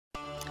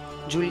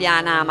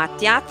Giuliana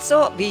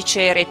Mattiazzo,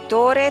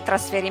 vice-rettore,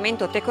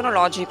 trasferimento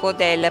tecnologico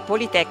del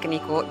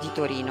Politecnico di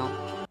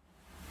Torino.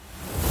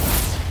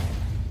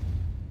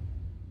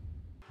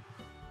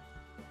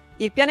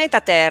 Il pianeta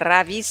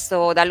Terra,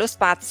 visto dallo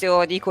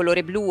spazio di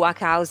colore blu a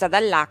causa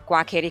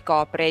dell'acqua che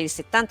ricopre il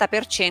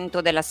 70%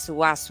 della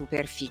sua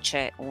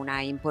superficie, una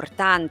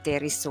importante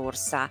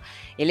risorsa,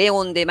 e le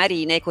onde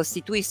marine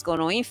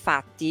costituiscono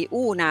infatti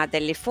una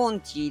delle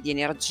fonti di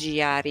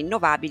energia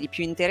rinnovabili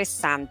più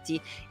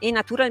interessanti e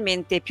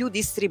naturalmente più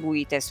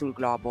distribuite sul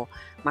globo.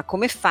 Ma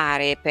come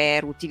fare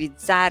per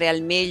utilizzare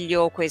al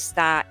meglio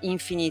questa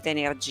infinita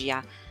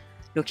energia?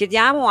 Lo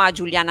chiediamo a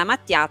Giuliana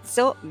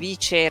Mattiazzo,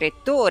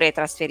 vice-rettore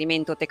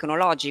trasferimento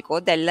tecnologico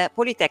del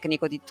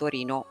Politecnico di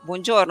Torino.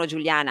 Buongiorno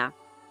Giuliana.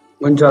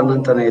 Buongiorno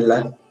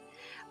Antonella.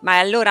 Ma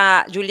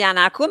allora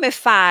Giuliana, come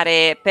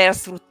fare per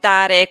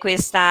sfruttare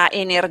questa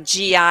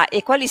energia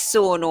e quali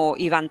sono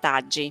i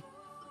vantaggi?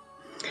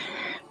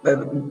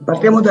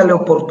 Partiamo dalle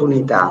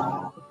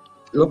opportunità.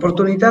 Le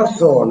opportunità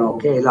sono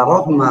che la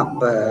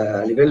roadmap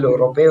a livello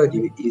europeo è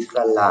di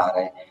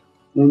installare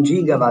 1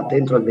 gigawatt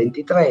entro il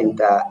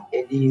 2030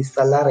 e di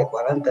installare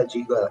 40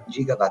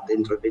 gigawatt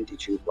entro il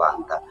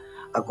 2050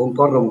 a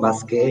comporre un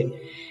basket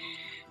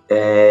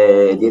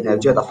di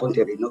energia da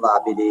fonti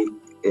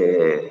rinnovabili,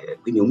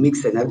 quindi un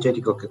mix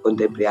energetico che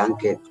contempli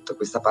anche tutta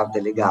questa parte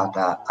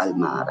legata al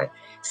mare.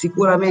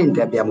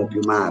 Sicuramente abbiamo più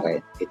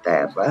mare che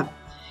terra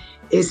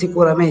e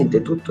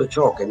sicuramente tutto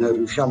ciò che noi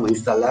riusciamo a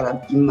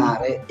installare in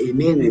mare è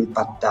meno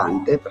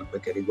impattante per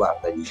quel che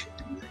riguarda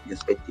gli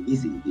aspetti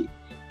visivi,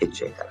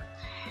 eccetera.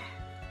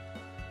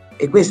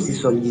 E questi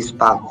sono gli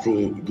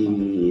spazi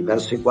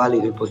verso i quali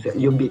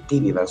gli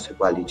obiettivi verso i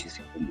quali ci si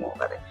può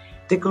muovere.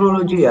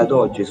 Tecnologie ad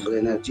oggi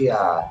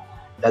sull'energia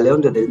dalle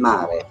onde del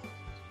mare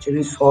ce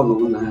ne sono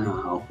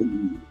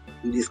un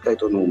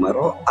discreto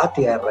numero, a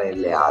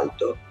TRL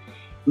alto,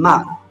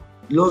 ma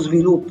lo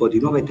sviluppo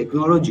di nuove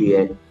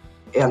tecnologie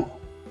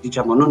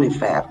non è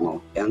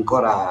fermo, è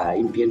ancora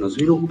in pieno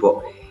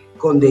sviluppo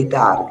con dei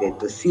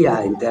target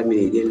sia in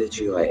termini di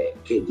LCOE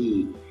che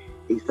di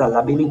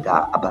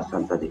installabilità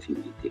abbastanza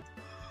definiti.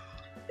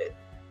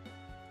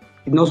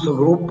 Il nostro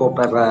gruppo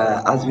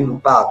ha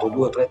sviluppato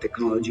 2 o 3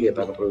 tecnologie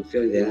per la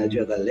produzione di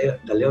energia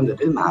dalle onde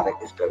del mare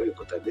che spero di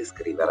poter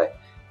descrivere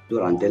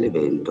durante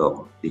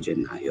l'evento di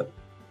gennaio.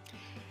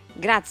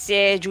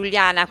 Grazie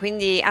Giuliana,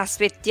 quindi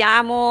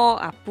aspettiamo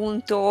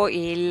appunto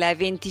il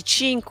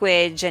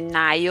 25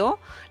 gennaio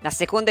la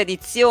seconda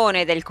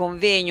edizione del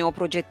convegno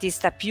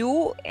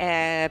ProgettistaPiù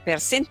per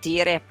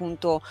sentire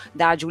appunto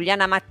da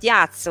Giuliana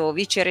Mattiazzo,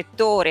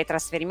 vice-rettore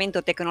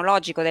trasferimento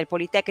tecnologico del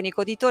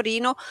Politecnico di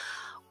Torino,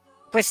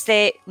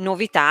 queste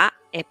novità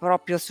e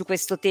proprio su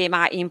questo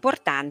tema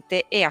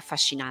importante e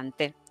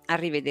affascinante.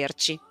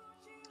 Arrivederci.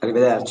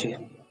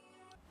 Arrivederci.